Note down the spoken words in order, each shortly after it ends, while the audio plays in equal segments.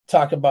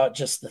talk about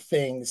just the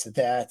things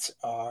that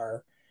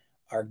are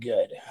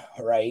good,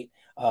 right?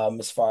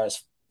 As far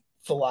as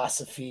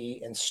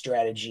philosophy and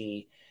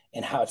strategy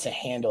and how to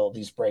handle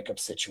these breakup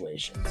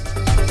situations.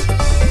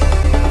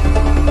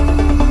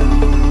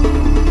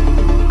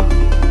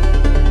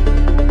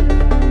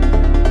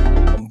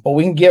 But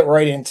we can get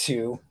right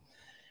into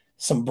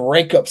some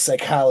breakup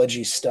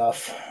psychology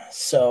stuff.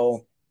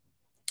 So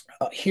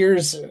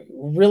here's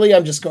really,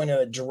 I'm just going to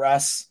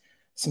address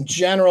some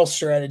general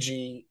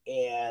strategy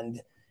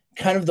and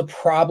kind of the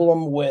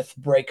problem with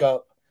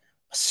breakup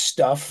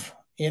stuff.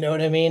 You know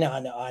what I mean?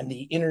 On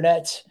the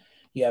internet,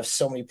 you have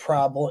so many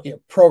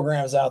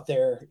programs out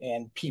there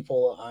and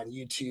people on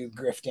YouTube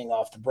grifting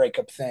off the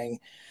breakup thing.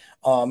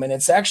 And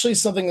it's actually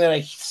something that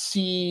I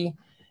see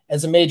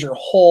as a major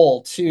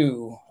hole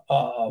too.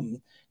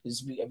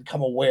 Is I've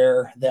become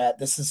aware that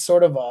this is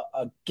sort of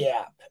a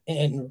gap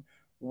in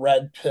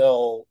red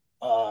pill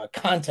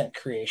content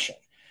creation.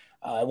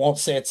 I won't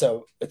say it's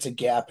a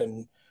gap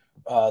in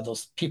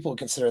those people who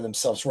consider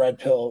themselves red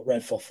pill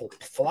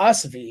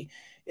philosophy.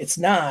 It's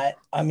not.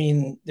 I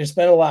mean, there's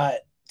been a lot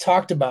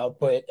talked about,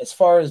 but as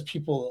far as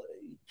people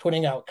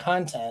putting out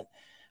content,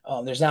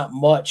 there's not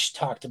much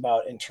talked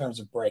about in terms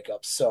of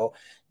breakups. So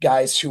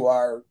guys who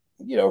are,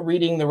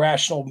 reading the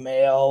Rational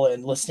Mail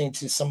and listening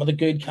to some of the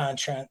good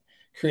content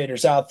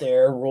creators out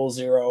there, Rule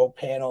Zero,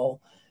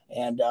 Panel,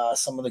 and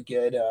some of the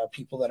good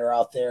people that are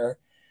out there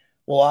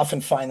will often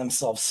find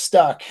themselves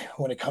stuck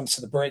when it comes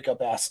to the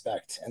breakup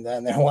aspect. And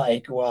then they're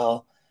like,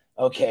 well,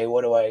 okay,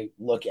 what do I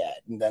look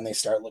at? And then they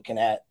start looking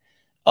at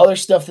other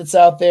stuff that's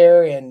out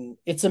there, and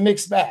it's a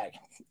mixed bag.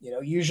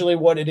 Usually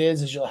what it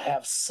is you'll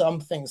have some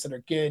things that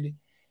are good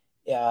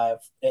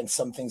and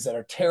some things that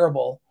are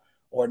terrible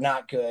or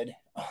not good,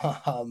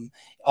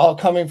 all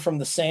coming from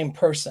the same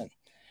person.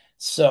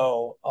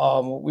 So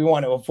we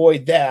want to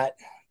avoid that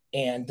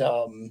and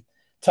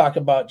talk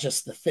about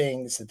just the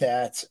things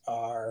that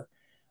are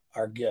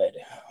good,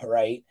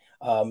 right?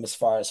 As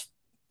far as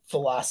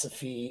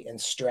philosophy and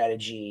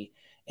strategy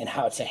and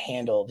how to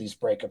handle these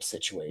breakup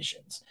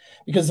situations,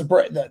 because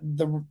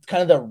the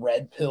kind of the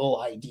red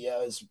pill idea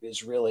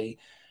is really,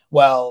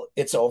 well,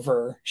 it's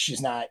over.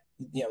 She's not,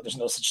 there's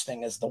no such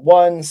thing as the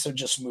one, so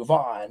just move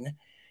on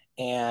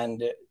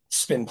and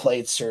spin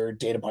plates or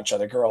date a bunch of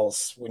other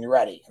girls when you're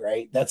ready,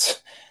 right?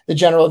 That's the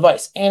general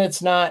advice, and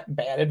it's not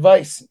bad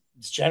advice.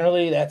 It's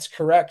generally that's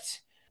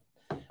correct.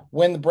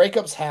 When the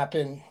breakups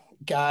happen,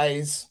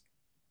 guys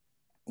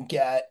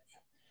get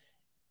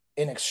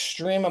an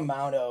extreme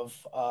amount of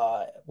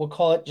we'll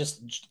call it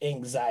just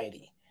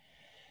anxiety.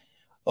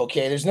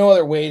 Okay, there's no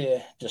other way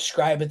to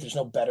describe it. There's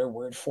no better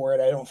word for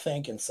it, I don't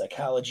think, in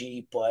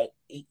psychology. But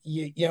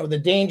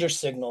the danger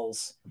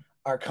signals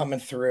are coming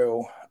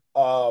through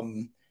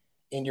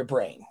in your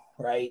brain,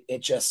 right?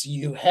 It just,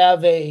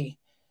 and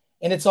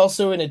it's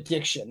also an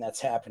addiction that's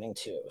happening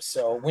too.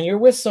 So when you're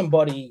with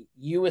somebody,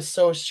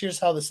 here's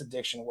how this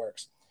addiction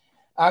works: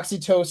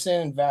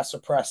 oxytocin and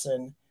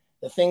vasopressin,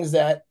 the things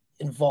that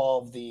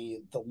involve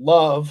the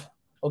love,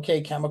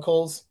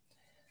 chemicals,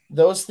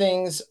 those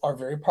things are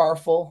very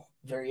powerful,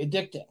 very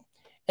addicting.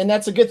 And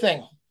that's a good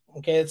thing.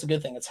 Okay, that's a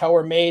good thing. It's how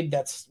we're made.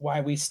 That's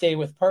why we stay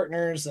with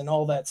partners and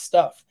all that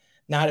stuff.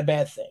 Not a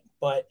bad thing.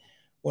 But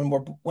when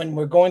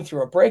we're going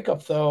through a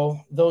breakup, though,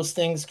 those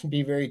things can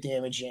be very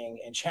damaging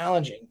and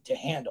challenging to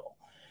handle.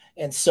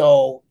 And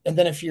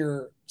then if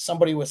you're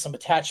somebody with some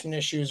attachment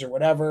issues or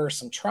whatever,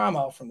 some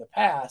trauma from the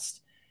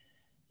past,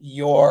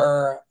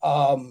 your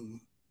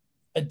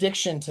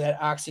addiction to that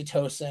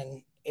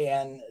oxytocin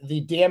and the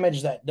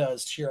damage that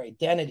does to your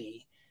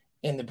identity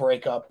in the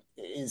breakup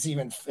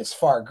is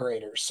far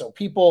greater. So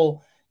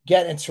people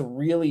get into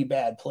really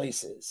bad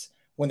places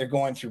when they're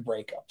going through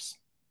breakups.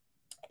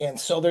 And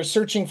so they're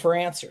searching for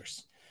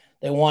answers.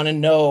 They want to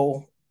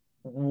know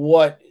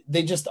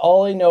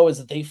all they know is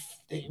that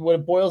what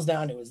it boils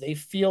down to is they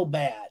feel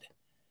bad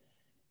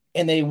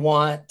and they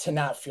want to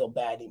not feel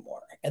bad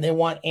anymore. And they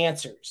want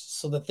answers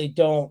so that they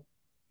don't,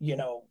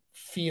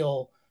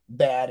 feel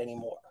bad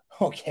anymore.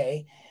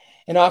 Okay.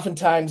 And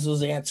oftentimes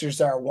those answers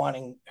are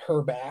wanting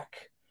her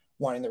back,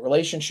 wanting the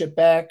relationship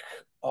back.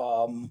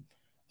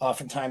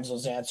 Oftentimes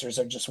those answers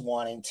are just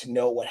wanting to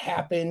know what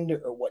happened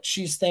or what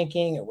she's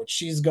thinking or what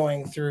she's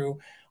going through,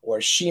 or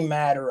is she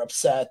mad or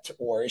upset,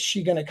 or is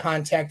she going to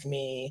contact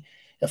me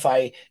if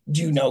I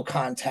do no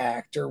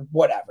contact or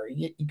whatever.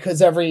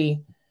 Because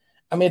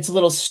it's a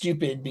little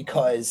stupid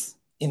because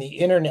in the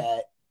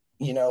internet,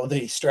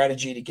 the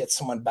strategy to get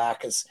someone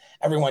back is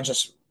everyone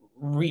just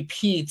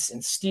repeats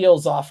and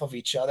steals off of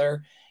each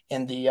other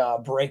in the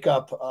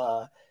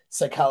breakup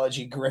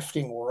psychology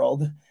grifting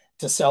world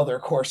to sell their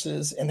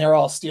courses, and they're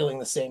all stealing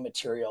the same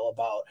material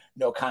about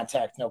no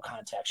contact, no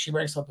contact. She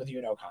breaks up with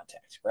you, no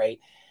contact, right?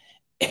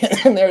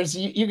 And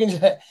you can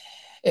just,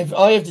 if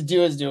all you have to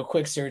do is do a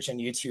quick search on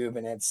YouTube,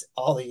 and it's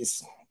all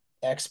these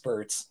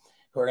experts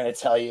who are going to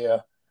tell you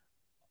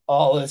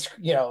all this,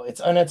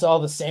 it's all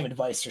the same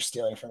advice they're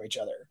stealing from each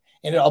other,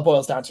 and it all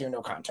boils down to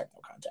no contact,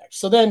 no contact.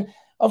 So then,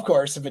 of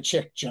course, if your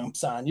chick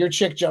jumps on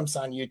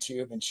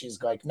YouTube and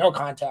she's like no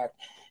contact,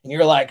 and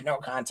you're like, no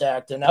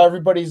contact, and now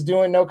everybody's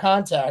doing no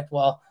contact.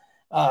 Well,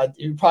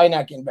 you're probably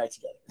not getting back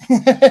together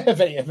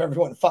if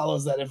everyone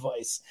follows that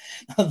advice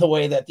the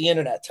way that the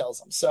internet tells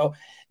them. So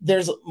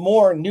there's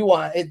more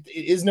nuance. It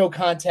is no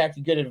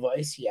contact good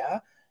advice? Yeah,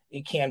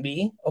 it can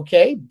be.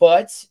 Okay.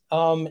 But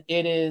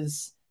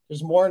there's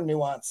more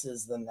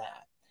nuances than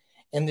that.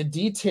 And the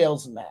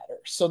details matter.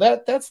 So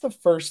that's the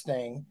first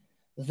thing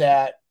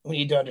that we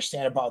need to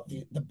understand about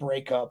the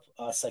breakup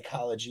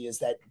psychology, is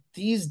that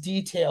these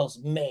details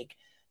make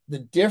the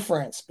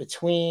difference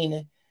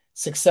between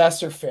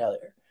success or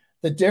failure.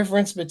 The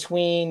difference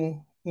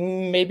between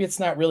maybe it's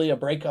not really a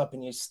breakup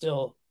and you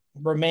still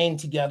remain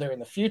together in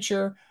the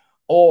future,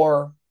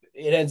 or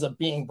it ends up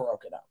being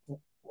broken up,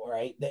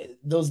 right?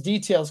 Those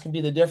details can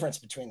be the difference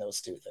between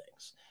those two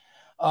things.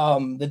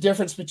 The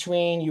difference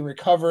between you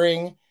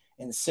recovering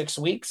in 6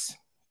 weeks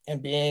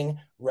and being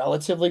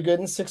relatively good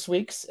in 6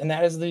 weeks. And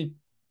that is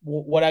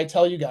what I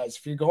tell you guys.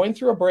 If you're going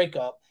through a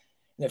breakup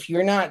and if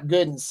you're not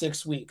good in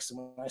 6 weeks, and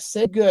when I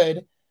say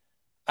good,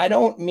 I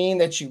don't mean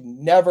that you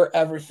never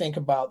ever think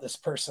about this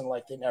person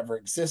like they never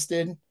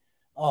existed.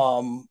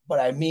 But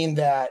I mean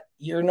that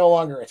you're no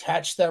longer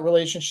attached to that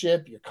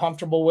relationship. You're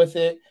comfortable with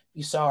it. If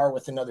you saw her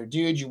with another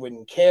dude, you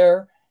wouldn't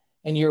care,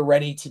 and you're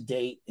ready to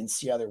date and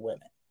see other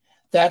women.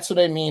 That's what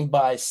I mean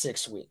by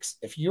 6 weeks.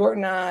 If you're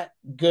not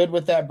good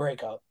with that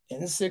breakup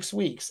in 6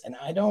 weeks, and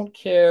I don't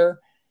care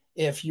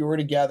if you were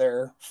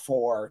together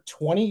for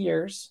 20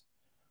 years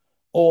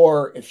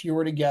or if you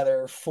were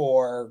together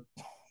for,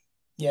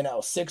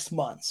 6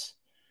 months,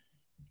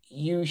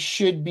 you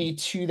should be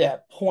to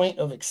that point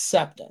of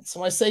acceptance.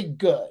 When I say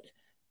good,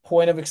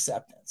 point of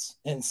acceptance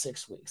in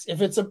 6 weeks.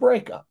 If it's a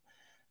breakup,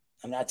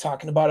 I'm not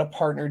talking about a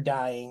partner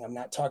dying. I'm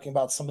not talking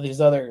about some of these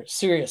other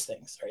serious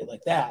things, right?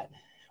 Like that.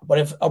 But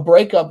if a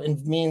breakup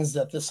means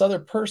that this other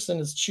person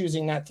is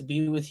choosing not to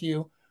be with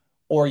you,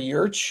 or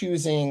you're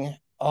choosing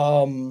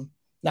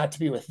not to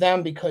be with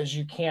them because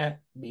you can't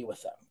be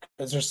with them,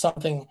 because there's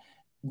something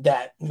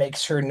that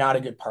makes her not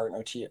a good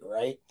partner to you,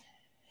 right?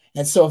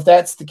 And so if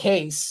that's the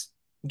case,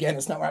 again,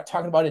 we're not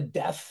talking about a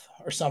death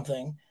or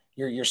something.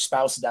 Your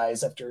spouse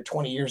dies after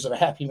 20 years of a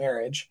happy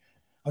marriage.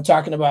 I'm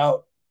talking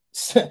about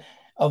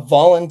a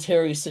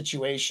voluntary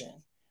situation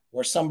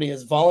where somebody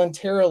is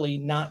voluntarily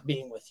not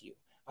being with you,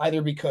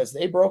 either because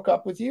they broke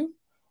up with you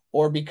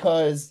or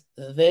because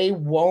they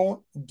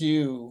won't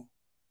do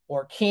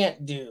or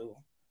can't do,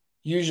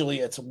 usually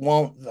it's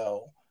won't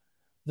though,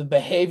 the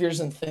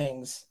behaviors and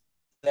things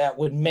that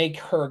would make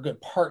her a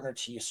good partner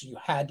to you, so you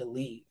had to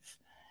leave.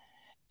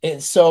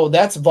 And so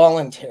that's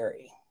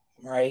voluntary,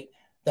 right?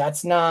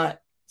 That's not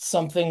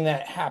something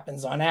that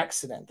happens on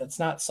accident. That's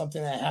not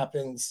something that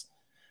happens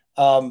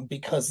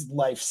because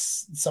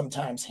life's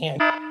sometimes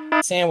hand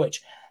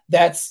sandwich.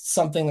 That's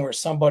something where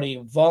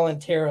somebody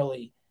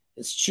voluntarily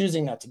is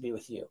choosing not to be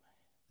with you.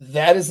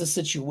 That is a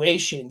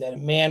situation that a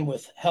man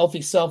with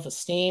healthy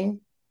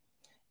self-esteem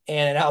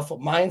and an alpha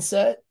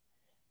mindset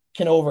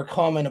can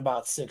overcome in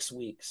about 6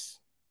 weeks.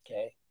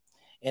 Okay.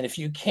 And if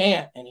you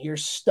can't and you're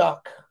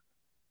stuck,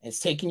 it's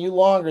taking you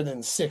longer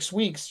than 6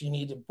 weeks, you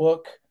need to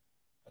book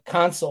a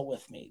consult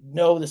with me.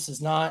 No, this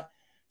is not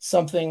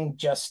something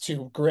just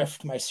to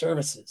grift my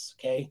services.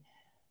 Okay.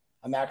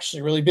 I'm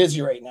actually really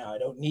busy right now. I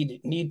don't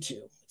need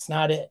to. It's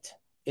not it.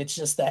 It's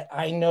just that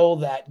I know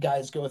that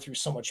guys go through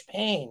so much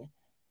pain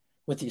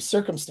with these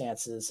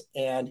circumstances,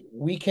 and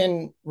we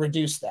can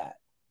reduce that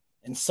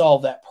and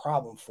solve that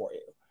problem for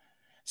you.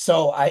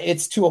 So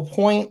it's to a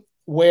point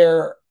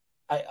where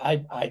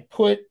I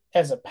put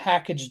as a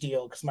package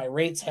deal, because my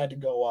rates had to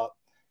go up.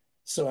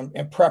 So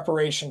in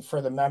preparation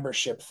for the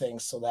membership thing,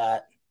 so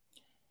that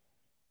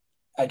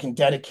I can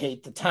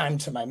dedicate the time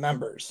to my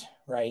members,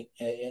 right?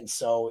 And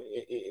so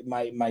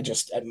my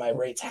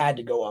rates had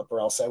to go up, or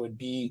else I would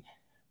be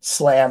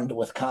slammed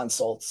with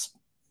consults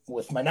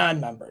with my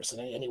non-members.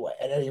 And anyway,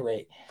 at any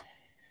rate,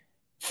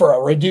 for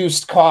a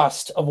reduced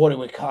cost of what it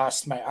would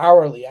cost my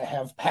hourly, I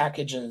have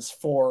packages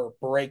for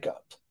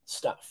breakup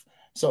stuff.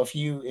 So if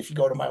you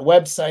go to my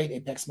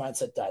website,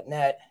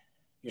 apexmindset.net,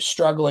 you're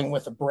struggling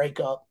with a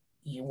breakup,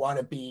 you want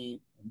to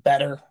be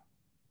better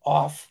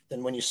off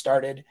than when you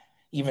started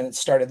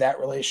that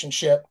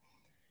relationship,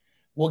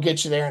 we'll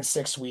get you there in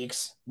 6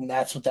 weeks. And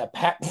that's what that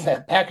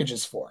package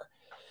is for.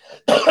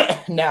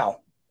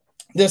 Now,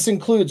 this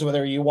includes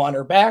whether you want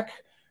her back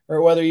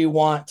or whether you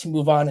want to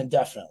move on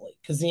indefinitely,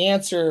 because the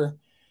answer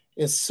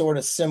is sort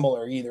of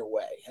similar either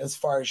way as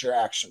far as your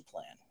action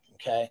plan.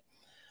 Okay.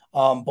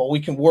 But we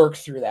can work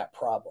through that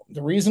problem.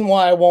 The reason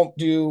why I won't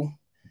do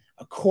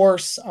a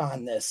course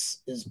on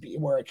this is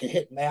where it can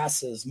hit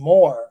masses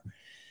more.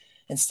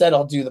 Instead,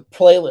 I'll do the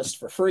playlist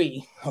for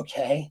free.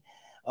 Okay.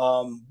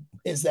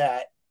 Is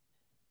that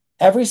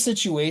every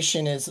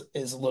situation is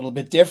a little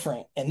bit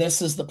different. And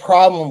this is the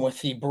problem with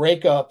the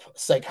breakup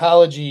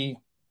psychology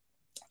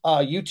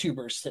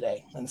YouTubers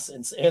today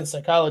and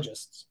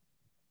psychologists.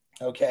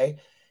 Okay.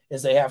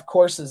 Is they have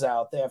courses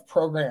out, they have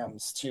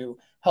programs to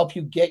help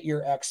you get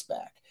your ex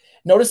back.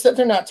 Notice that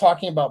they're not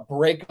talking about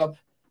breakup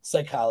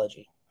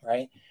psychology,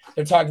 right?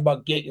 They're talking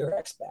about get your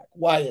ex back.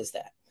 Why is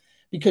that?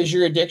 because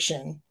your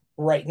addiction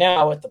right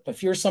now,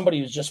 if you're somebody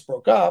who's just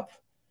broke up,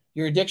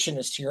 your addiction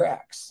is to your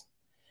ex.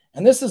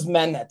 And this is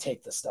men that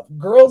take this stuff.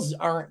 Girls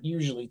aren't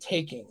usually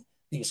taking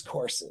these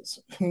courses.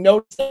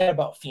 Notice that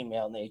about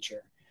female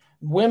nature.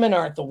 Women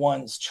aren't the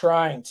ones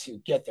trying to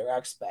get their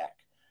ex back.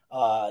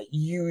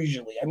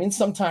 Usually, I mean,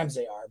 sometimes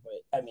they are,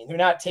 but I mean, they're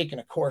not taking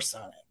a course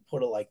on it,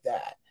 put it like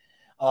that.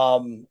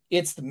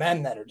 It's the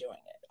men that are doing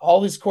it. All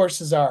these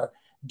courses are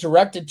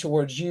directed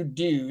towards you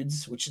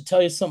dudes, which should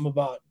tell you something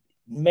about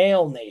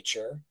male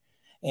nature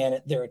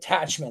and their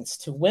attachments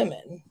to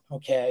women.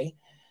 Okay.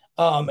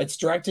 It's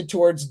directed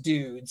towards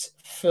dudes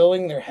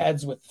filling their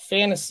heads with the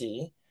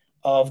fantasy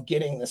of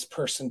getting this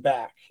person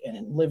back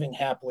and living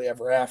happily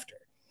ever after.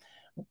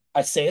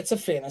 I say it's a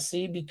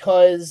fantasy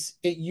because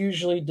it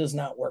usually does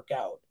not work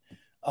out.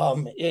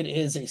 It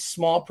is a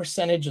small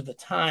percentage of the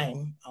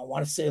time, I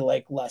want to say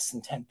like less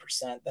than 10%,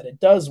 that it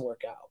does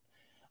work out.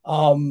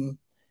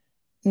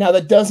 Now,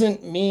 that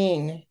doesn't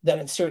mean that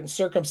in certain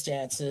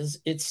circumstances,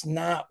 it's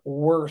not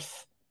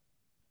worth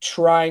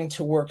trying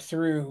to work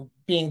through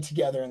being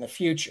together in the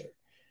future.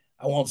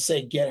 I won't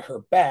say get her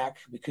back,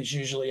 because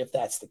usually if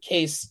that's the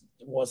case,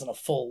 it wasn't a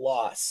full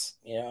loss,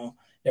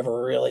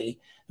 never really.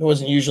 It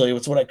wasn't usually,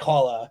 it's what I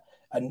call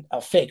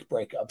a fake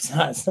breakup.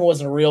 It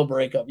wasn't a real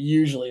breakup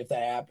usually if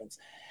that happens.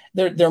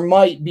 There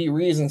might be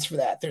reasons for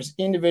that. There's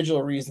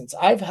individual reasons.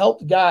 I've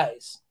helped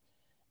guys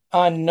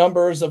on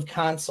numbers of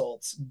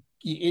consults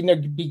in the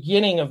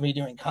beginning of me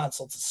doing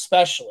consults,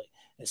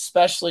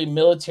 especially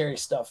military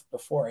stuff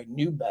before I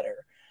knew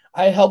better.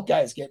 I help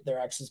guys get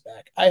their exes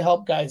back. I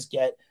help guys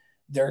get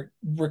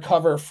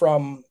recover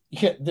from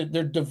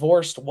their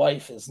divorced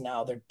wife is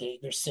now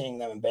they're seeing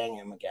them and banging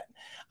them again.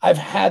 I've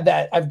had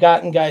that. I've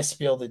gotten guys to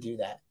be able to do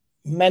that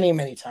many,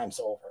 many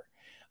times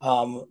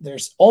over.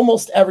 There's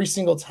almost every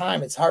single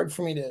time. It's hard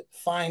for me to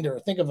find or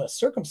think of a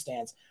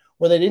circumstance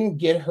where they didn't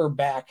get her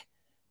back.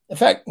 In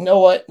fact, you know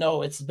what?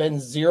 No, it's been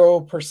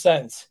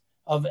 0%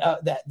 of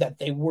that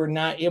they were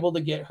not able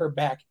to get her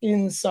back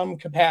in some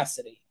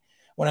capacity.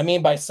 What I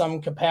mean by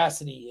some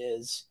capacity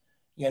is,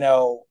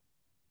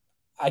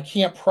 I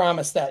can't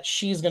promise that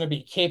she's going to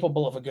be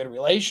capable of a good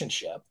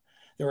relationship.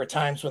 There were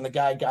times when the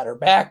guy got her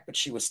back, but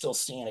she was still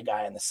seeing a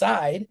guy on the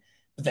side.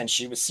 But then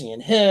she was seeing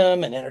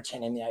him and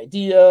entertaining the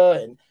idea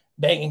and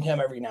banging him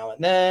every now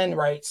and then,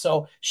 right?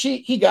 So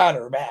he got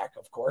her back,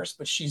 of course,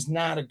 but she's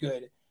not a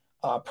good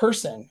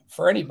person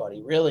for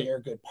anybody, really, or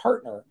a good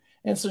partner.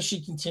 And so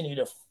she continued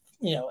to,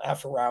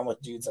 F around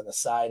with dudes on the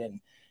side and,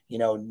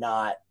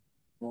 not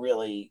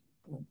really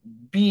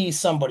be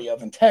somebody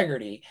of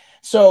integrity.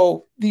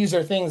 So these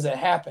are things that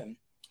happen.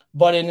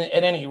 But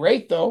at any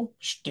rate, though,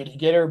 did he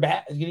get her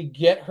back? Did he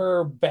get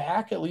her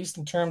back, at least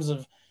in terms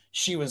of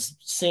she was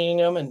seeing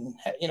him and,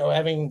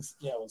 having,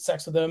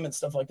 sex with him and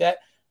stuff like that?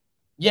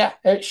 Yeah,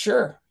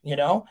 sure,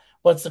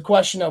 but it's the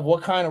question of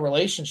what kind of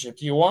relationship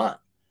do you want?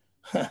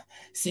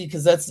 See,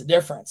 because that's the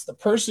difference. The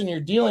person you're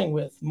dealing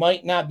with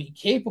might not be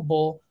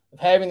capable of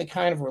having the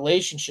kind of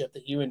relationship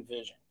that you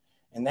envision.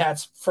 And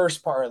that's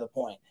first part of the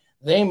point.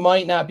 They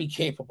might not be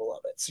capable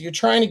of it. So you're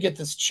trying to get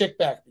this chick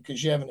back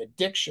because you have an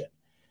addiction.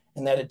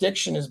 And that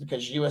addiction is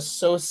because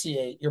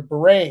your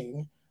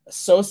brain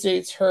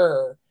associates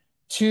her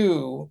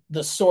to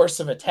the source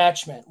of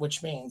attachment,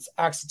 which means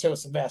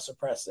oxytocin,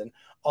 vasopressin,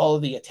 all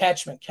of the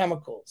attachment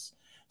chemicals.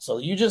 So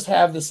you just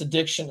have this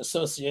addiction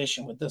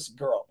association with this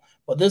girl.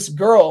 But this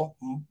girl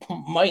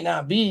might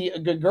not be a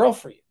good girl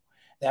for you.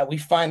 That we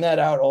find that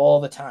out all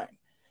the time.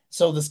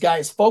 So this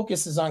guy's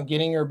focus is on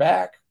getting her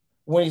back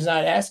when he's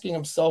not asking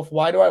himself,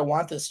 why do I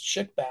want this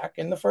chick back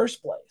in the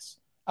first place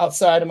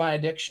outside of my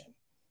addiction,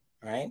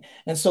 right?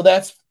 And so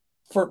that's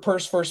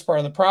first part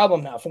of the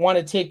problem. Now, if I want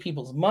to take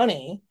people's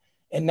money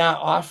and not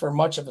offer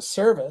much of a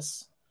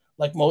service,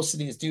 like most of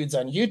these dudes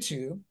on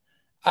YouTube,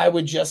 I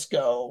would just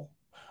go,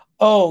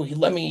 oh,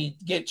 let me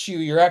get you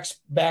your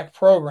ex back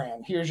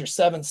program. Here's your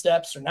 7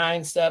 steps or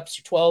 9 steps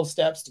or 12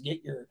 steps to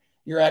get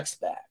your ex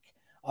back.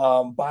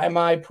 Buy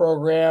my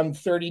program,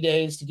 30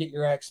 days to get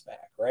your ex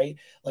back, right?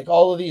 Like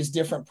all of these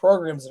different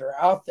programs that are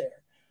out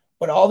there.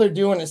 But all they're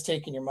doing is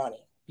taking your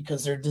money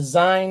because they're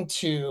designed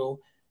to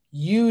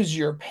use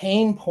your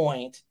pain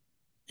point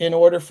in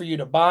order for you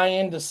to buy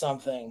into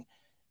something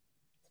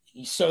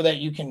so that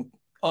you can,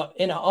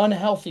 in an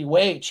unhealthy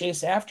way,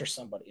 chase after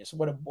somebody is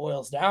what it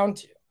boils down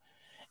to.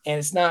 And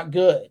it's not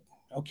good,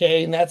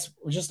 okay? And that's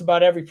just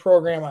about every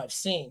program I've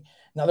seen.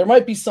 Now, there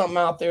might be something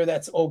out there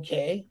that's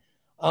okay,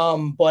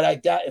 but I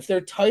doubt if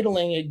they're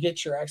titling it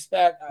 "Get Your Ex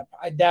Back,"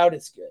 I doubt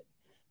it's good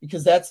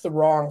because that's the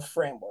wrong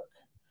framework.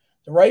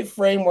 The right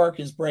framework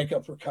is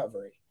breakup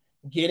recovery,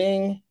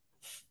 getting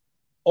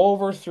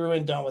over, through,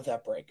 and done with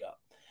that breakup.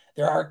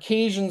 There are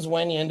occasions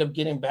when you end up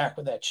getting back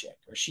with that chick,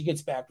 or she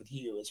gets back with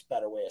you is a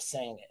better way of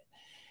saying it.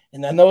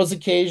 And then those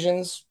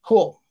occasions,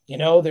 cool.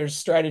 There's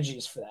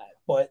strategies for that.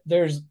 But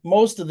there's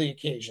most of the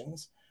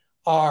occasions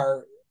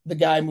are the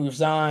guy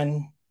moves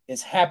on,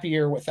 is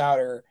happier without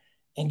her,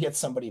 and gets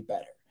somebody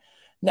better.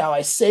 Now,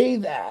 I say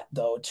that,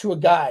 though, to a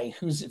guy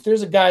if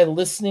there's a guy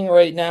listening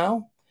right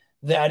now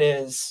that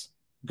is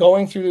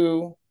going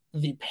through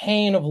the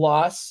pain of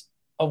loss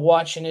of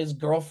watching his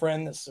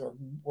girlfriend,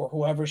 or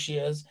whoever she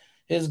is,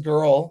 his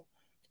girl,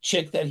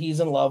 chick that he's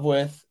in love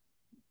with,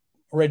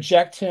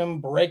 reject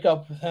him, break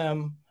up with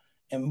him,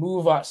 and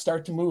move on,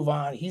 start to move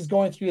on. He's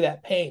going through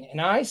that pain. And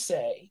I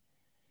say,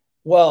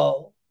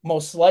 well,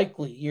 most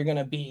likely you're going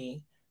to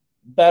be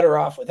better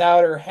off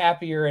without her,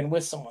 happier, and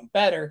with someone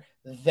better.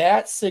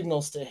 That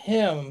signals to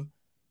him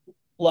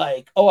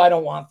like, oh, I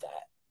don't want that.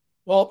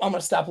 Well, I'm going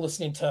to stop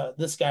listening to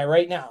this guy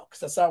right now because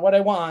that's not what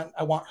I want.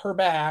 I want her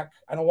back.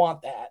 I don't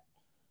want that.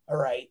 All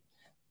right.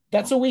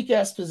 That's a weak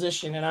ass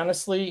position. And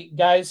honestly,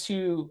 guys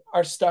who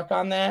are stuck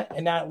on that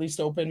and not at least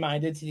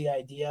open-minded to the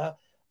idea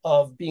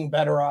of being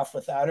better off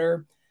without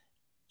her,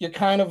 you're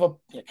kind of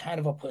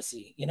a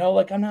pussy, you know,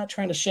 like I'm not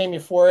trying to shame you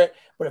for it,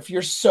 but if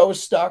you're so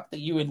stuck that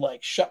you would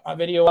like shut my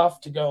video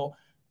off to go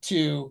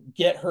to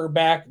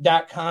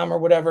getherback.com or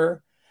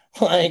whatever,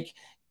 like,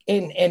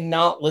 and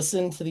not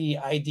listen to the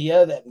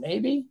idea that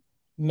maybe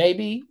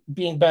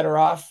being better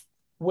off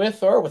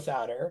with or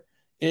without her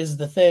is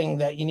the thing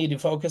that you need to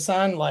focus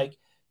on. Like,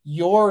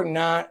 you're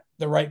not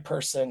the right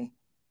person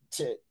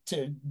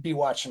to be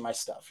watching my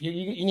stuff.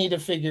 You need to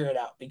figure it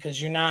out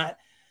because you're not,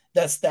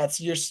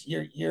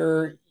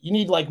 you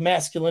need like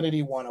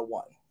masculinity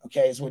 101.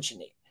 Okay. Is what you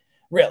need,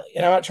 really.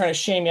 And I'm not trying to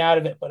shame you out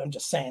of it, but I'm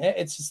just saying it.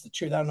 It's just the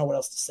truth. I don't know what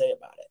else to say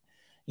about it,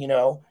 you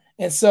know?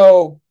 And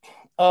so,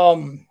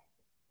 and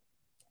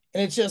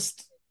it's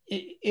just,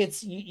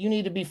 you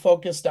need to be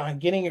focused on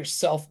getting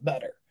yourself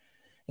better,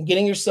 and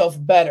getting yourself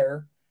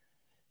better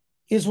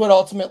is what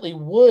ultimately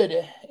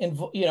would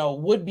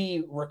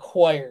be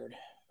required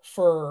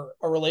for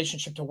a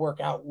relationship to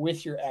work out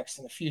with your ex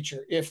in the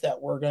future, if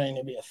that were going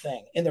to be a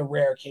thing, in the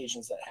rare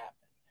occasions that happen.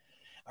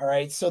 All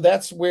right. So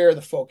that's where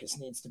the focus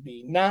needs to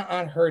be, not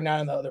on her, not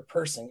on the other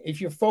person. If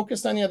you're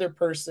focused on the other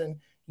person,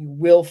 you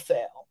will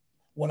fail.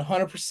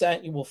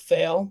 100% you will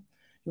fail.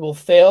 You will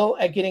fail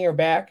at getting her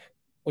back,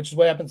 which is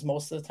what happens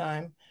most of the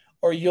time,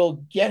 or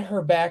you'll get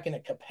her back in a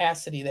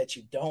capacity that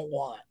you don't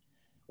want,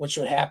 which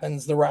what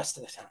happens the rest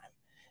of the time.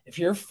 If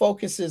your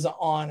focus is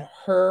on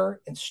her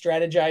and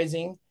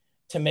strategizing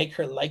to make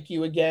her like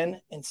you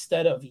again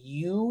instead of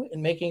you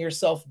and making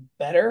yourself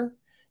better,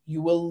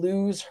 you will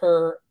lose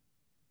her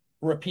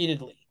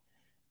repeatedly.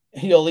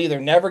 You'll either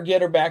never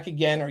get her back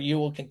again or you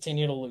will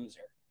continue to lose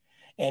her.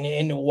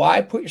 And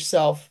why put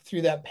yourself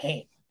through that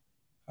pain?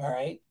 All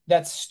right.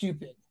 That's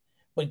stupid.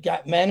 But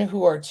got men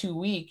who are too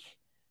weak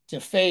to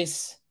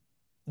face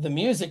the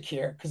music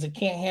here because they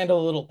can't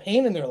handle a little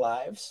pain in their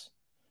lives.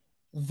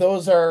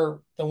 Those are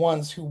the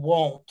ones who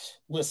won't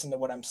listen to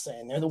what I'm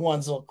saying. They're the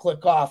ones that'll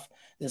click off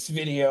this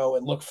video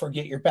and look for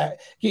get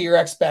your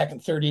ex back in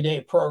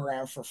 30-day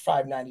program for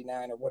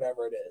 $5.99 or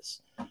whatever it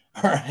is. All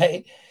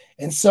right.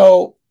 And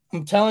so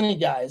I'm telling you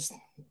guys,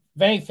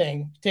 if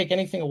anything, take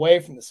anything away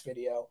from this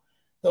video,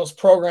 those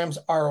programs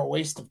are a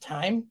waste of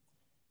time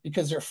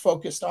because they're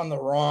focused on the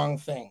wrong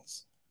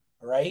things.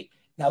 All right.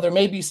 Now, there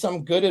may be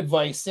some good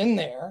advice in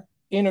there,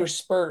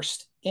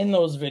 interspersed in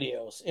those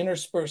videos,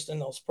 interspersed in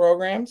those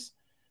programs.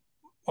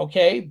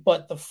 Okay,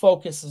 but the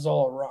focus is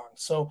all wrong.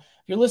 So if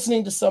you're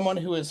listening to someone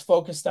who is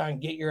focused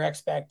on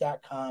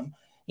getyourexback.com,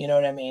 you know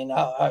what I mean?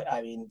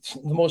 I mean,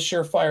 the most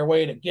surefire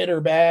way to get her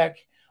back,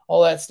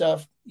 all that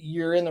stuff,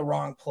 you're in the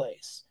wrong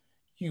place.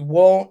 You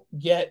won't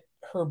get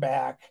her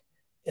back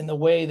in the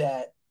way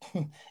that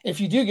if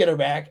you do get her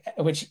back,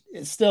 which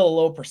is still a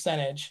low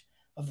percentage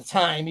of the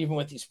time, even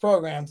with these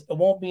programs, it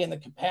won't be in the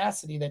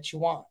capacity that you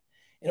want.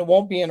 And it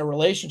won't be in a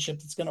relationship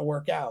that's going to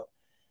work out.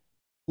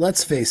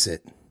 Let's face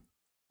it.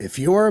 If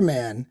you're a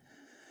man,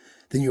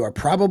 then you are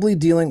probably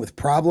dealing with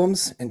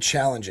problems and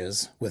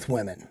challenges with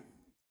women.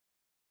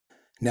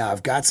 Now,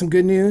 I've got some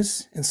good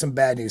news and some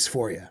bad news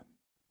for you.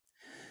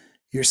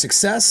 Your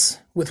success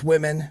with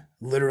women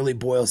literally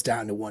boils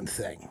down to one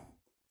thing.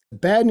 The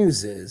bad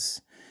news is,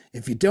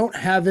 if you don't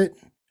have it,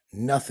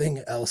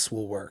 nothing else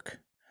will work.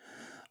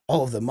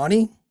 All of the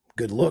money,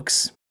 good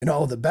looks, and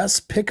all of the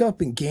best pickup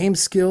and game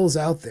skills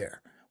out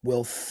there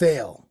will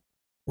fail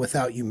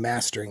without you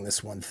mastering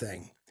this one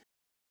thing.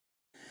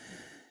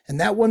 And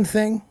that one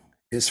thing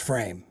is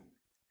frame.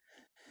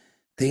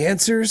 The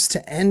answers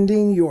to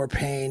ending your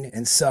pain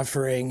and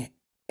suffering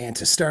and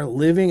to start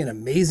living an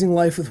amazing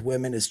life with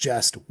women is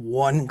just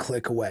one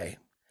click away.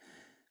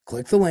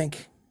 Click the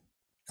link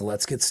and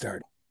let's get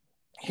started.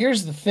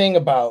 Here's the thing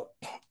about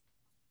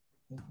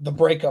the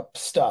breakup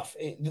stuff.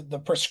 The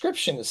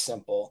prescription is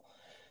simple,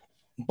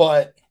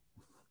 but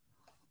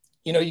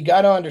you know, you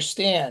got to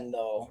understand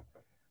though,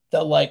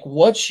 that like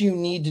what you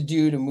need to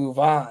do to move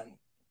on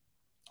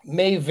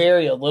may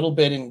vary a little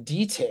bit in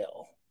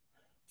detail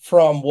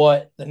from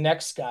what the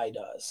next guy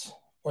does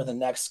or the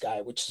next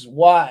guy, which is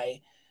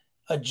why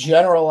a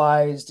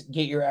generalized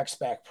get your ex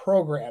back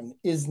program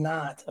is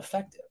not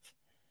effective.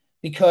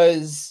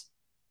 Because,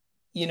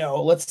 you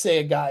know, let's say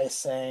a guy is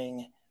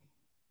saying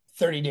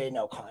 30-day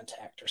no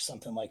contact or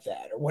something like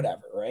that or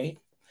whatever, right?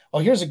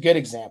 Well, here's a good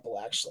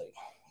example, actually.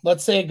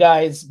 Let's say a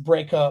guy's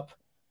breakup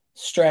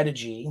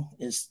strategy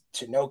is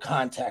to no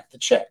contact the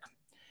chick.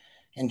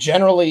 And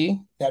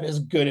generally, that is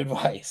good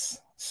advice.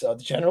 So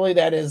generally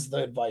that is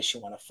the advice you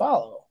want to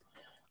follow.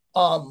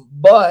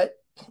 But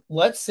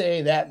let's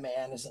say that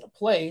man is in a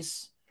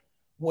place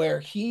where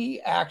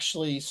he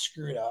actually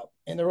screwed up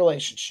in the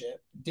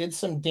relationship, did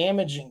some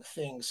damaging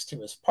things to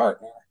his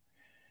partner,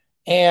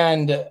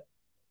 and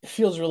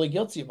feels really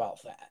guilty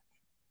about that.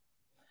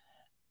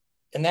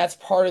 And that's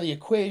part of the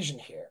equation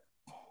here.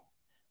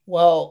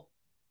 Well,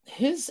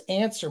 his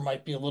answer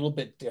might be a little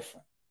bit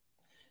different.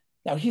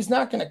 Now, he's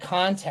not going to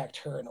contact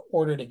her in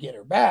order to get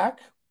her back.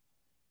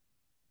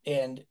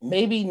 And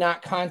maybe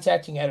not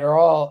contacting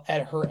her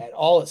at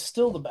all is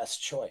still the best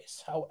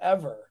choice.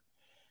 However,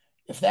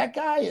 if that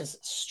guy is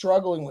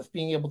struggling with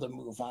being able to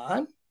move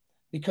on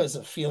because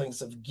of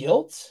feelings of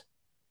guilt,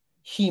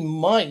 he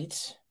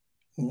might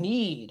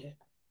need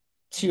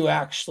to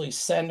actually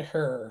send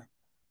her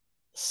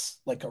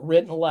like a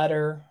written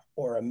letter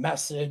or a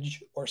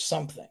message or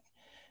something.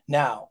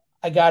 Now,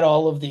 I got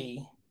all of the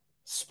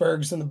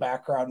Spurgs in the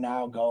background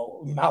now.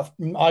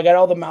 I got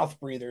all the mouth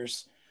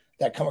breathers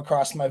that come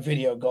across my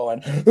video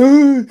going,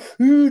 hey,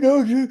 you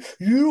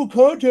don't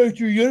contact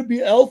her, you gotta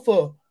be alpha.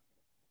 All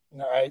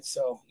right,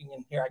 so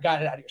here, I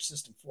got it out of your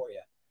system for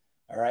you.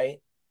 All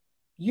right,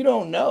 you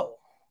don't know.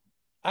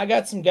 I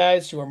got some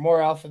guys who are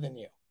more alpha than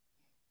you.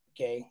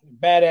 Okay,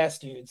 badass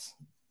dudes.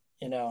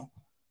 You know,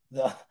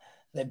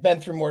 they've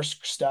been through more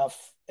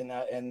stuff,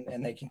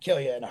 and they can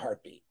kill you in a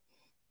heartbeat.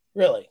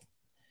 Really.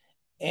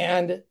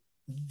 And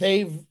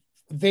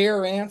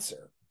their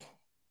answer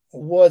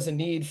was a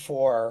need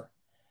for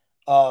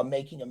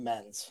making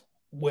amends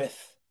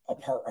with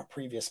a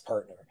previous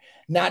partner,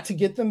 not to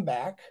get them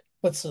back,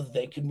 but so that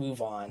they could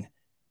move on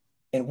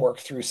and work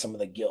through some of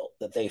the guilt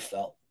that they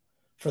felt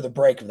for the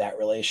break of that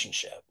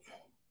relationship.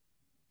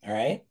 All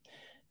right.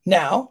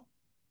 Now,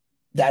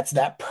 that's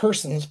that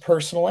person's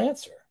personal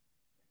answer.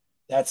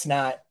 That's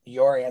not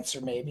your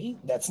answer, maybe.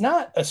 That's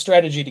not a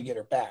strategy to get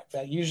her back.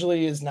 That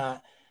usually is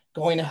not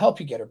going to help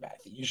you get her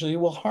back. That usually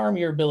will harm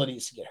your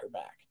abilities to get her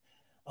back.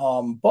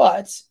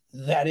 But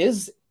that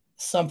is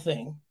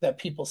something that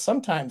people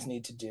sometimes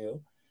need to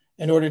do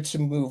in order to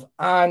move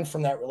on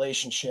from that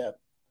relationship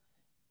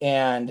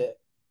and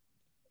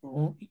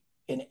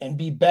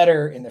be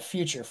better in the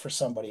future for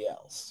somebody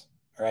else,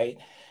 right?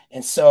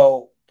 And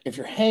so if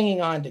you're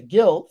hanging on to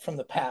guilt from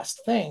the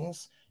past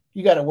things,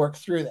 you got to work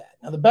through that.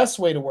 Now, the best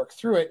way to work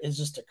through it is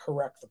just to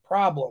correct the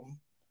problem.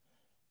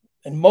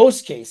 In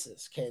most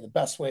cases, okay, the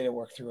best way to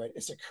work through it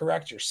is to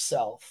correct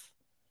yourself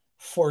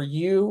for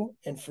you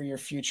and for your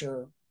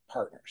future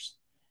partners,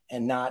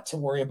 and not to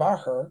worry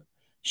about her.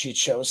 She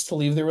chose to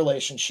leave the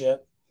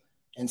relationship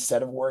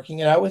instead of working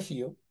it out with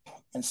you.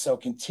 And so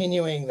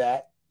continuing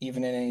that,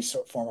 even in any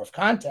sort of form of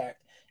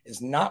contact,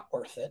 is not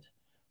worth it.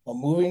 But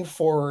moving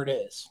forward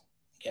is.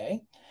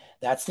 Okay.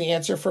 That's the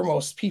answer for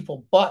most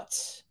people.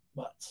 But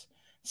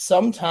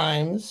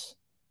sometimes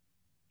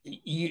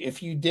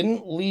if you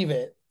didn't leave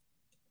it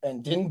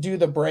and didn't do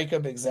the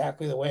breakup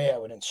exactly the way I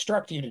would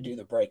instruct you to do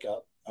the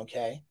breakup,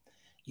 okay,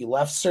 you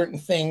left certain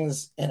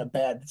things in a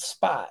bad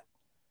spot,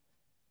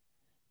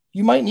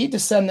 you might need to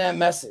send that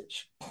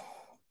message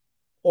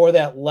or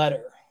that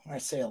letter. I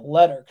say a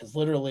letter because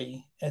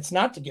literally it's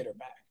not to get her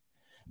back,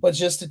 but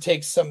just to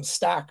take some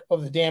stock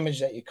of the damage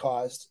that you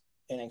caused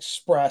and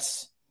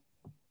express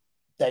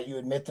that you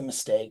admit the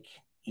mistake.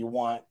 You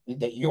want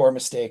that your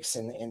mistakes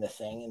in the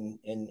thing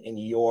and in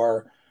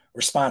your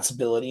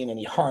responsibility and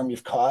any harm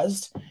you've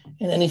caused,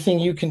 and anything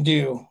you can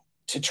do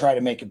to try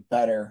to make it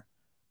better,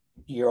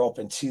 you're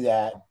open to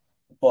that.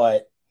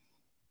 But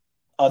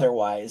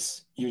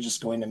otherwise, you're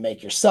just going to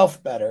make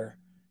yourself better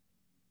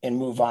and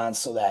move on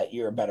so that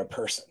you're a better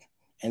person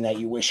and that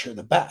you wish her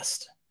the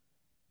best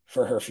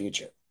for her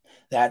future.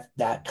 That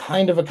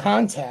kind of a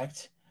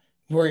contact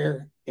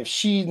where if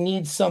she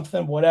needs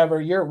something, whatever,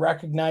 you're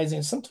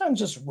recognizing, sometimes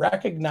just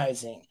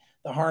recognizing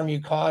the harm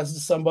you caused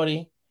to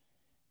somebody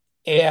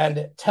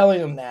and telling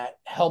them that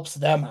helps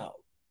them out.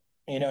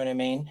 You know what I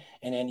mean?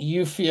 And then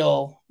you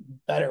feel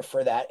better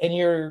for that. And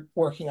you're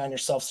working on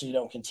yourself so you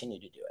don't continue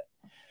to do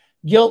it.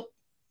 Guilt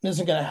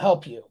isn't going to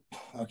help you,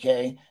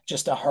 okay?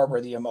 Just to harbor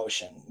the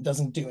emotion. It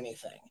doesn't do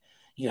anything.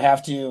 You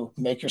have to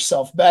make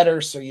yourself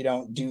better so you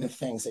don't do the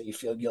things that you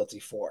feel guilty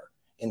for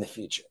in the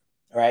future,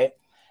 right?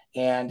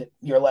 And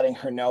you're letting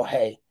her know,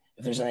 hey,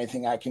 if there's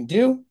anything I can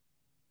do,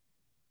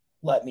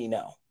 let me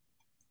know.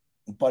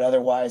 But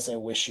otherwise, I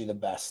wish you the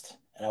best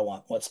and I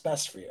want what's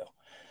best for you.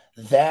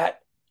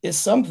 That is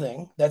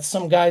something that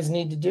some guys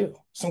need to do.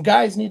 Some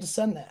guys need to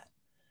send that.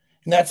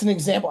 And that's an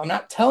example. I'm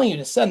not telling you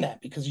to send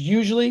that because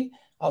usually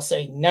I'll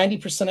say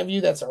 90% of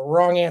you, that's a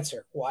wrong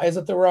answer. Why is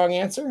it the wrong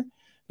answer?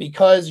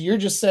 Because you're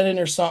just sending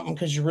her something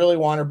because you really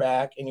want her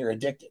back and you're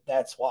addicted.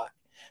 That's why.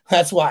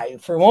 That's why.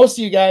 For most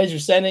of you guys, you're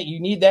sending it. You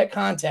need that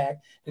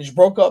contact because you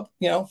broke up,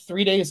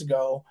 3 days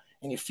ago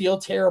and you feel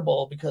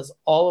terrible because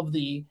all of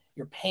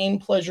your pain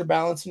pleasure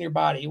balance in your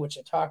body, which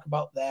I talk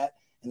about that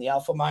in the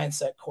Alpha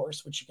Mindset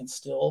course, which you can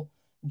still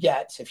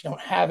get. If you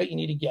don't have it, you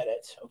need to get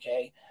it.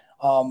 Okay.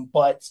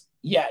 But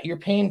yeah, your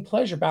pain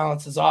pleasure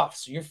balance is off.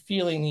 So you're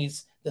feeling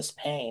this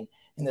pain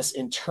and this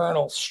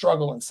internal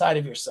struggle inside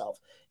of yourself.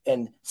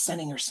 and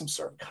sending her some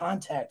sort of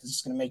contact is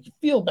just going to make you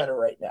feel better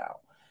right now.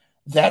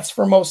 That's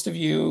for most of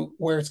you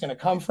where it's going to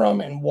come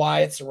from and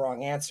why it's the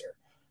wrong answer.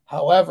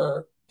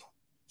 However,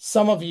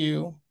 some of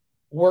you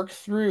work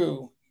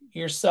through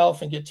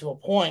yourself and get to a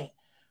point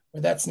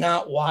where that's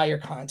not why you're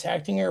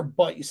contacting her,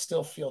 but you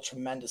still feel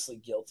tremendously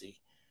guilty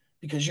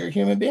because you're a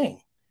human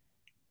being.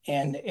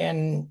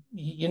 And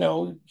you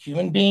know,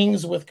 human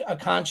beings with a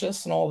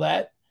conscience and all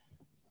that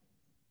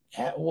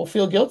will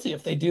feel guilty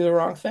if they do the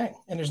wrong thing.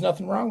 And there's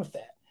nothing wrong with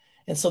that.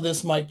 And so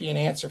this might be an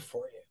answer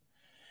for you.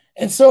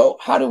 And so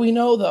how do we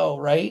know though,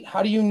 right?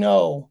 How do you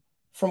know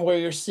from where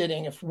you're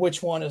sitting if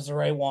which one is the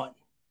right one?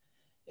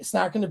 It's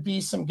not going to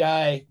be some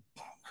guy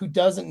who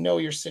doesn't know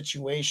your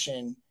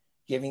situation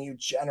giving you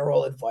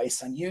general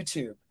advice on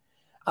YouTube.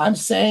 I'm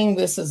saying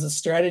this as a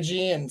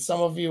strategy, and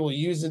some of you will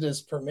use it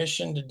as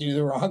permission to do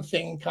the wrong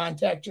thing and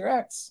contact your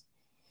ex.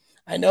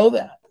 I know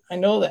that.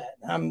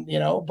 You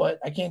know, but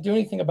I can't do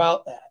anything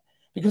about that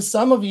because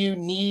some of you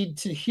need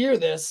to hear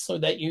this so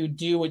that you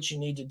do what you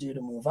need to do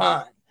to move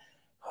on.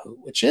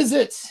 Which is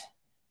it?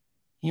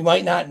 You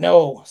might not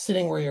know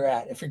sitting where you're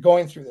at if you're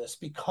going through this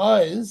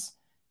because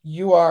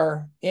you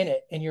are in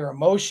it and your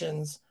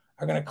emotions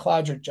are going to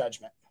cloud your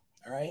judgment.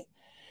 All right.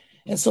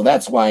 And so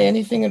that's why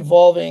anything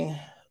involving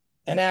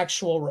an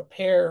actual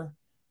repair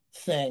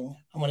thing,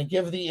 I'm going to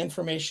give the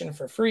information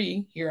for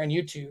free here on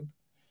YouTube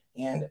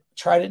and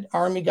try to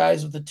arm you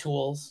guys with the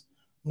tools.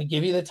 I'm going to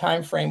give you the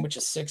time frame, which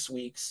is 6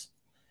 weeks.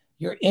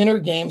 Your inner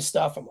game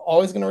stuff, I'm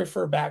always going to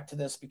refer back to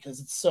this because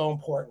it's so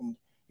important.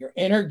 Your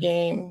inner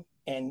game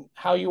and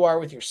how you are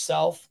with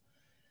yourself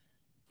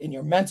and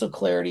your mental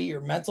clarity,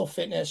 your mental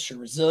fitness, your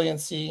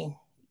resiliency,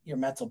 your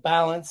mental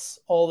balance,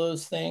 all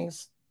those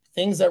things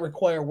that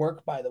require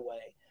work, by the way,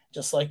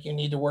 just like you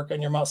need to work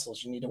on your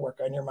muscles, you need to work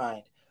on your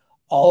mind.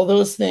 All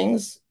those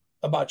things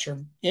about your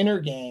inner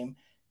game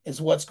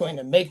is what's going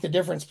to make the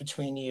difference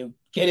between you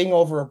getting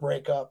over a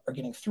breakup or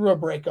getting through a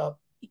breakup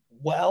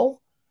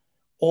well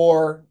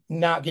or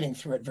not getting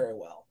through it very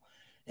well.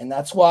 And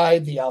that's why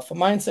the Alpha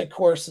Mindset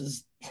course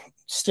is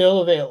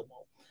still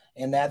available.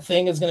 And that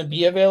thing is going to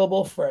be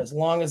available for as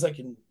long as I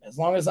can, as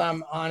long as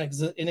I'm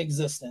in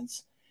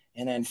existence.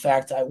 And in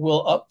fact, I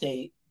will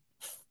update.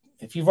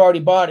 If you've already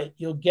bought it,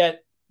 you'll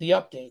get the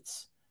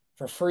updates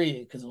for free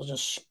because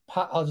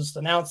I'll just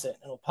announce it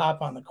and it'll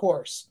pop on the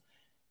course.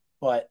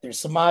 But there's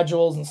some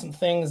modules and some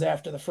things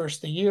after the first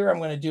of the year. I'm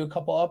going to do a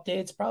couple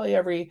updates probably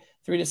every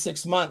 3 to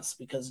 6 months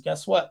because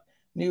guess what?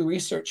 New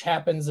research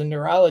happens in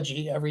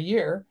neurology every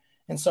year.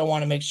 And so I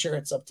want to make sure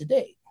it's up to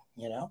date,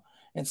 you know?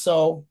 And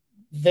so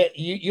that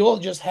you'll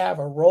just have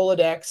a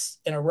Rolodex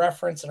and a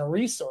reference and a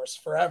resource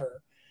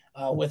forever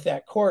with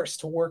that course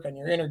to work on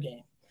your inner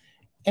game.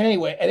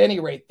 Anyway, at any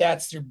rate,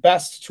 that's your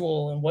best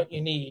tool and what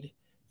you need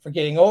for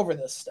getting over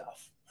this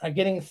stuff.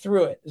 Getting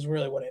through it is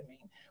really what I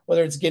mean.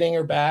 Whether it's getting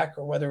her back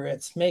or whether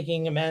it's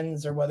making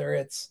amends or whether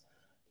it's,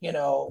 you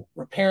know,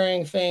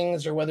 repairing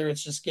things or whether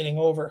it's just getting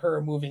over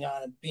her, moving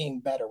on and being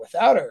better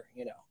without her,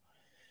 you know.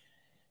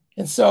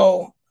 And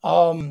so,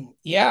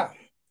 yeah,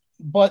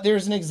 but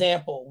there's an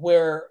example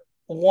where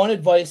one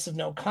advice of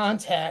no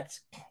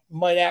contact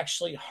might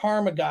actually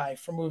harm a guy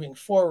from moving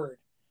forward.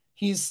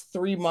 He's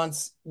 3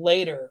 months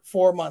later,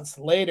 4 months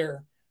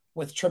later,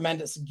 with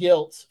tremendous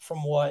guilt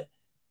from what,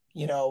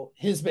 you know,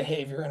 his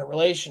behavior in a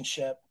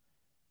relationship.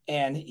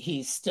 And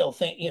he still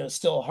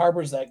still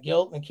harbors that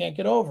guilt and can't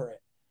get over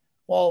it.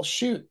 Well,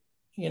 shoot,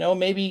 you know,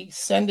 maybe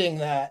sending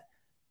that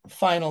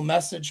final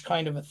message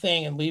kind of a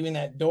thing and leaving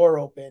that door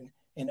open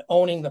and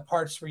owning the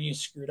parts where you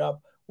screwed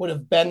up would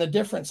have been the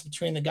difference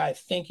between the guy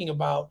thinking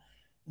about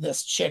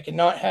this chick and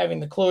not having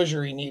the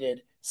closure he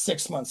needed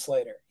 6 months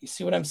later. You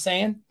see what I'm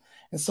saying?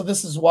 And so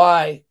this is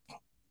why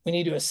we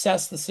need to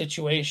assess the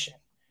situation.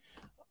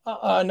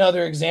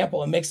 Another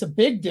example, it makes a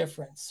big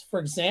difference. For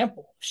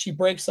example, she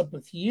breaks up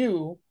with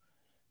you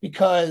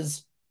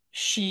because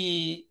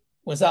she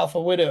was alpha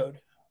widowed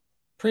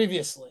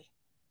previously,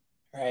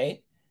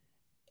 right?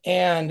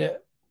 And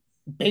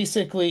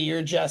basically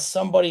you're just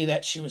somebody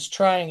that she was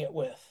trying it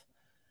with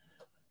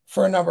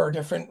for a number of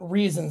different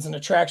reasons and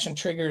attraction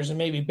triggers and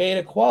maybe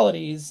beta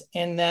qualities.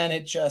 And then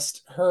it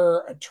just,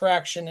 her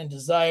attraction and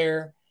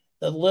desire,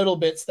 the little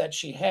bits that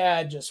she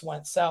had just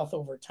went south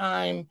over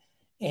time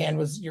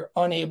and you're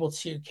unable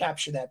to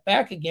capture that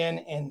back again.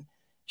 And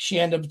she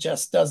ended up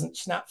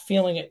she's not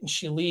feeling it and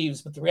she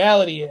leaves. But the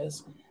reality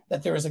is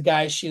that there was a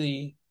guy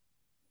she,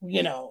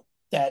 you know,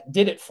 that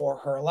did it for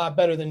her a lot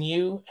better than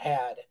you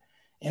had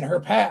in her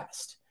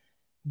past.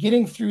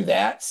 Getting through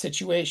that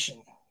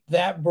situation,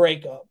 that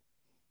breakup,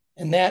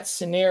 and that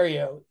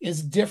scenario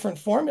is different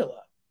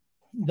formula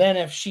than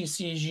if she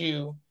sees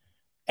you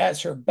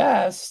as her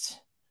best,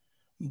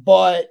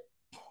 but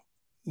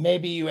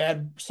maybe you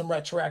had some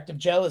retroactive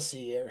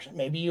jealousy, or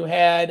maybe you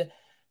had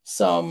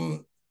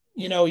some,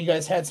 you know, you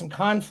guys had some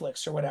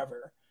conflicts or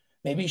whatever.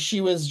 Maybe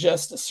she was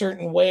just a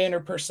certain way in her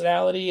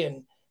personality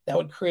and that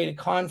would create a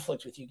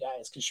conflict with you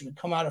guys because she would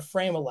come out of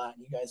frame a lot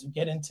and you guys would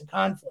get into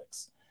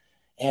conflicts.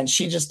 And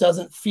she just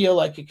doesn't feel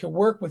like it could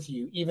work with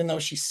you, even though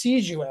she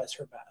sees you as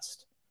her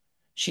best.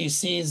 She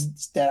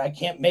sees that I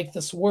can't make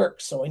this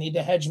work, so I need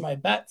to hedge my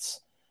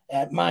bets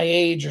at my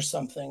age or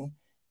something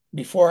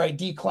before I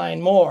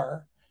decline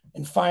more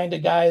and find a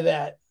guy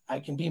that I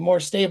can be more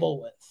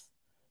stable with.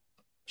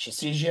 She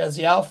sees you as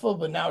the alpha,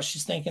 but now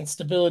she's thinking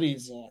stability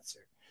is the answer.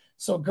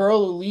 So a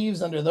girl who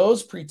leaves under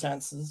those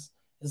pretenses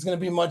is going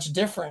to be much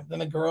different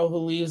than a girl who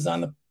leaves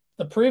on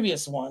the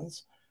previous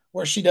ones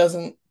where she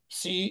doesn't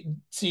see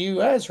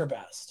you as her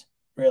best,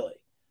 really.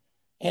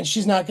 And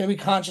she's not going to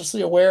be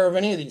consciously aware of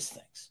any of these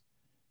things.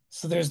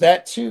 So there's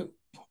that too.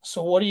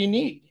 So what do you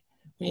need?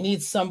 We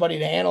need somebody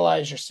to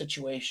analyze your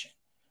situation.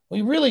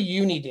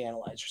 You need to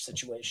analyze your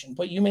situation,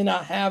 but you may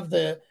not have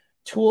the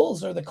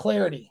tools or the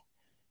clarity.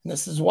 And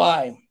this is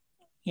why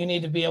you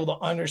need to be able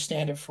to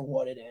understand it for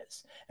what it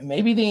is. And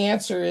maybe the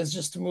answer is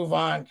just to move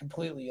on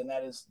completely. And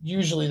that is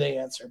usually the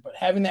answer. But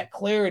having that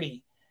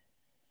clarity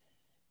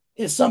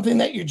is something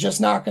that you're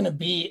just not going to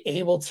be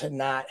able to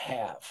not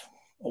have.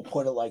 We'll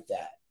put it like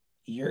that.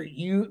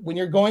 When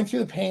you're going through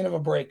the pain of a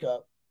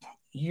breakup,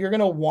 you're going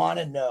to want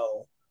to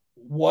know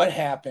what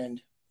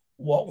happened,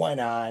 what went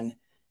on,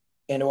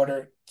 in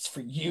order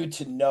for you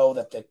to know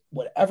that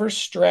whatever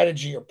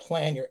strategy or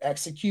plan you're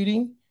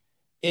executing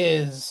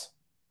is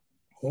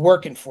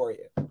working for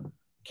you.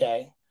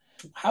 Okay.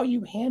 How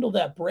you handle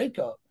that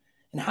breakup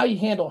and how you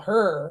handle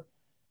her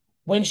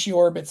when she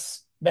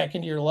orbits back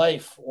into your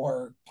life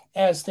or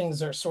as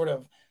things are sort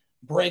of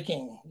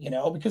breaking,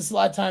 because a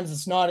lot of times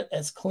it's not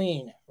as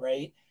clean,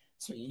 right?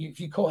 So if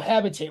you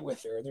cohabitate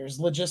with her, there's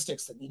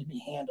logistics that need to be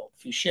handled.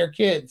 If you share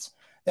kids,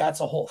 that's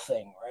a whole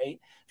thing, right?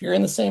 If you're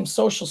in the same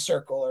social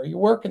circle or you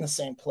work in the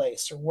same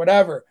place or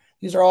whatever,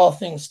 these are all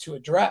things to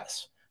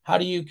address. How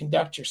do you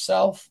conduct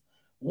yourself?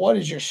 What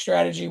is your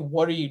strategy?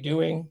 What are you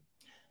doing?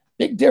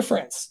 Big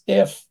difference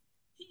if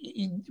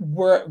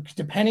we're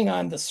depending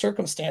on the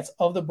circumstance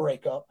of the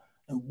breakup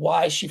and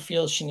why she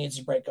feels she needs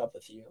to break up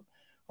with you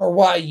or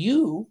why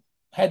you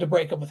had to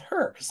break up with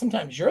her, because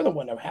sometimes you're the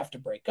one that have to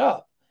break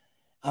up.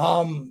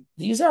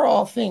 These are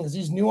all things,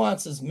 these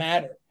nuances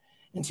matter.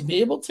 And to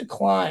be able to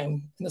climb,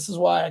 and this is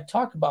why when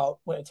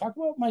I talk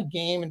about my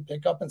game and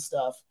pickup and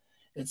stuff,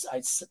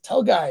 I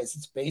tell guys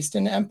it's based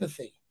in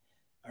empathy.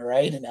 All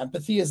right. And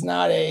empathy is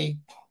not a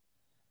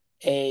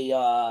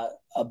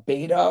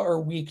beta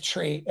or weak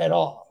trait at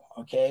all.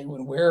 Okay.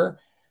 When we're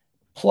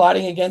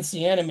plotting against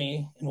the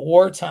enemy in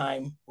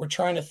wartime, we're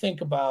trying to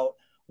think about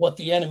what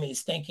the enemy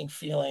is thinking,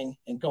 feeling,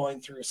 and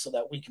going through so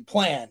that we can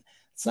plan.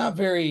 It's not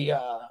very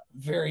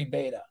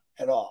beta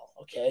at all.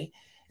 Okay.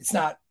 It's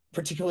not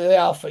particularly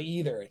alpha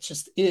either. It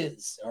just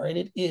is. All right.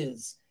 It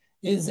is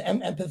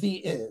empathy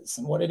is.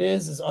 And what it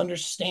is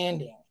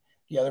understanding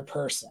the other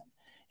person.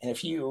 And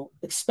if you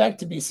expect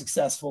to be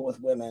successful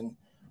with women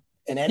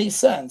in any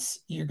sense,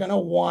 you're going to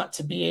want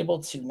to be able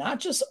to not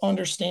just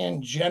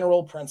understand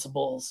general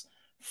principles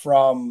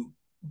from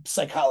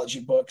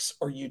psychology books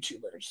or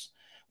YouTubers,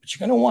 but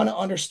you're going to want to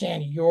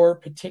understand your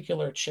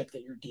particular chick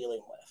that you're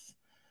dealing with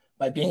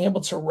by being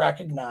able to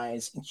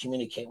recognize and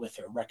communicate with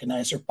her,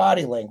 recognize her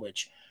body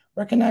language,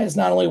 recognize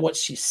not only what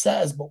she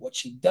says, but what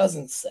she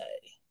doesn't say.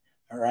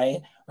 All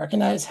right.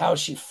 Recognize how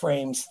she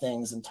frames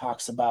things and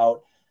talks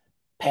about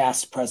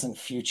past, present,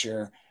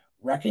 future,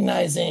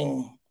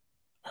 recognizing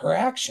her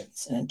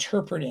actions and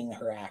interpreting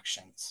her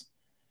actions.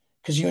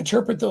 Because you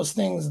interpret those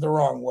things the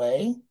wrong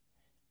way,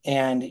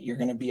 and you're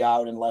going to be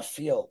out in left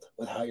field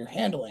with how you're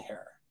handling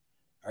her.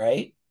 All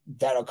right.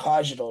 That'll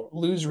cause you to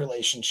lose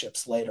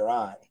relationships later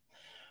on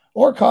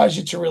or cause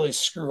you to really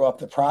screw up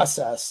the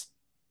process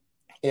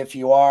if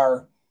you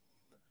are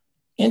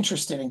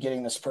interested in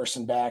getting this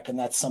person back. And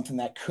that's something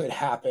that could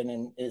happen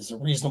and is a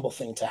reasonable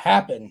thing to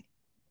happen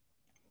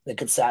that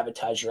could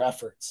sabotage your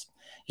efforts.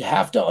 You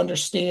have to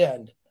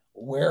understand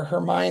where her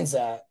mind's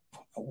at,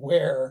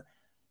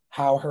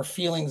 how her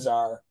feelings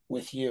are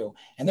with you.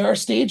 And there are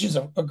stages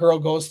a girl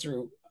goes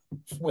through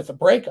with a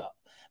breakup,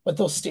 but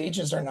those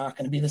stages are not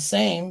going to be the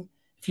same.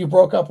 If you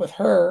broke up with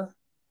her,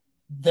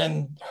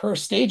 then her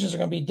stages are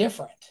going to be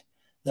different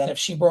than if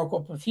she broke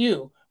up with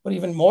you. But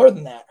even more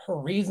than that, her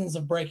reasons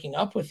of breaking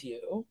up with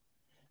you,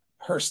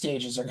 her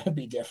stages are going to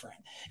be different.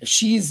 If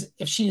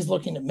she's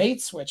looking to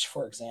mate switch,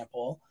 for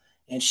example,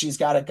 and she's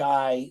got a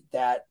guy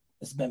that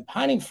has been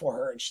pining for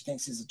her and she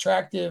thinks he's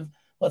attractive,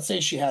 let's say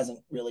she hasn't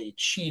really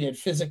cheated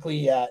physically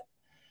yet,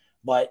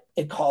 but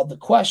it called the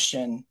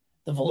question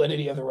the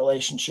validity of the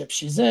relationship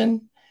she's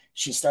in.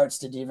 She starts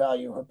to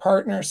devalue her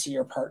partner, see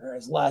her partner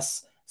as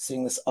less,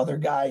 seeing this other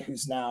guy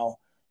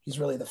he's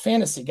really the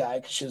fantasy guy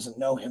because she doesn't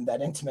know him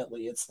that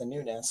intimately. It's the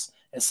newness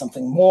as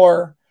something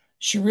more.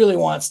 She really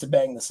wants to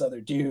bang this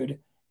other dude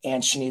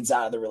and she needs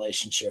out of the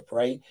relationship,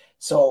 right?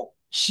 So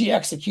she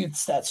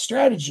executes that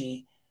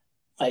strategy.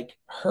 Like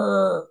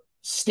her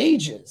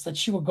stages that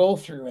she will go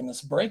through in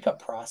this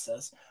breakup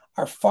process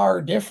are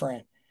far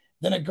different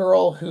than a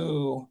girl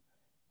who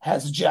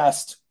has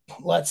just,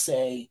 let's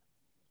say,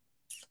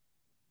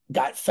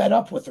 got fed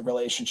up with the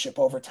relationship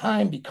over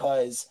time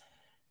because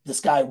this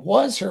guy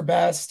was her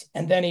best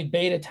and then he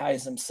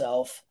beta-tized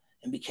himself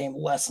and became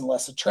less and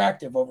less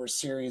attractive over a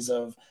series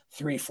of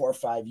 3, 4,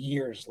 5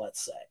 years,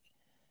 let's say.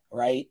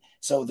 right?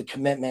 So the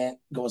commitment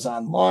goes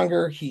on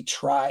longer. He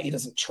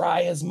doesn't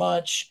try as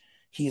much.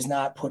 He's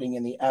not putting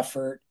in the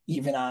effort,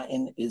 even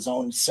in his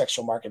own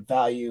sexual market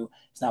value.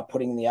 He's not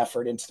putting in the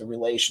effort into the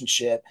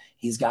relationship.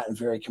 He's gotten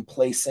very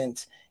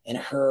complacent, and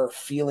her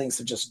feelings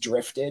have just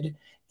drifted,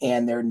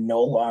 and they're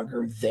no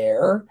longer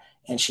there.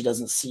 And she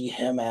doesn't see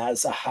him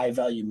as a high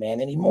value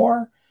man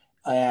anymore.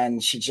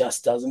 And she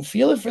just doesn't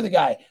feel it for the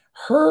guy.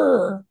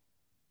 Her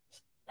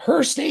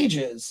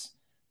stages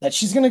that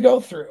she's going to go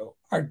through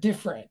are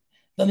different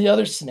than the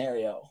other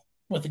scenario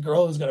with the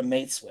girl who's going to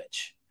mate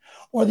switch,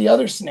 or the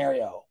other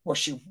scenario where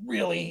she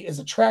really is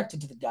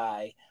attracted to the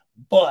guy,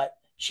 but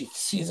she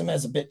sees him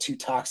as a bit too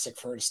toxic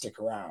for her to stick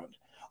around,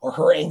 or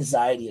her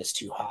anxiety is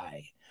too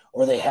high,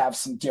 or they have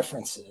some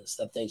differences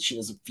that she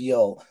doesn't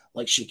feel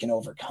like she can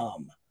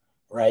overcome,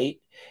 right?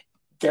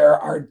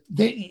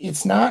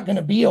 It's not going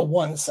to be a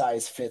one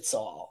size fits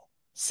all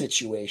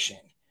situation.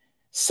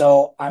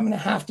 So I'm going to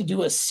have to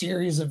do a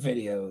series of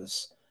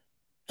videos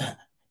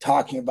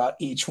talking about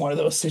each one of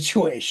those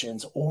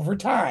situations over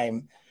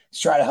time to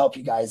try to help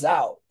you guys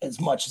out as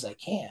much as I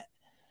can.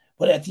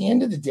 But at the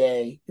end of the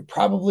day, you're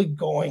probably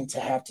going to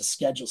have to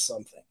schedule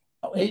something.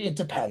 It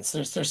depends.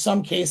 There's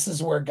some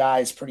cases where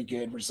guys pretty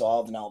good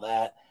resolve and all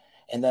that,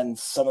 and then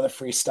some of the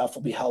free stuff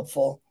will be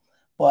helpful.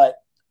 But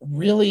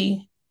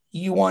really,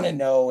 you want to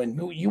know,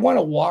 and you want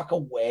to walk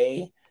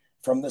away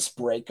from this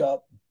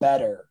breakup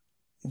better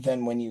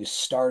than when you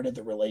started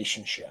the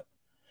relationship.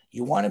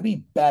 You want to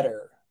be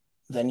better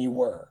than you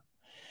were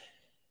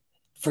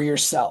for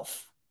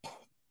yourself.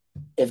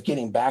 If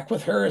getting back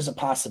with her is a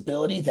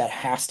possibility, that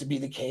has to be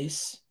the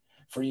case.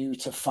 For you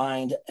to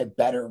find a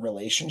better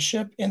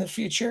relationship in the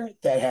future,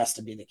 that has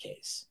to be the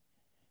case,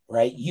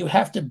 right? You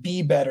have to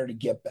be better to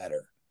get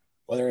better,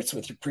 whether it's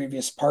with your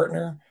previous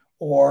partner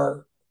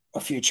or a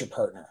future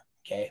partner,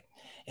 okay?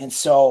 And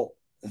so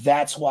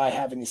that's why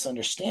having this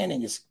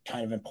understanding is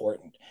kind of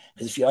important,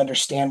 because if you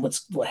understand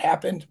what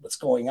happened, what's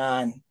going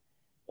on,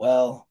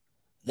 well,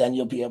 then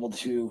you'll be able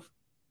to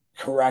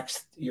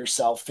correct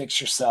yourself,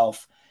 fix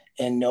yourself,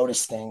 and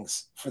notice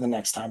things for the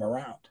next time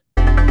around.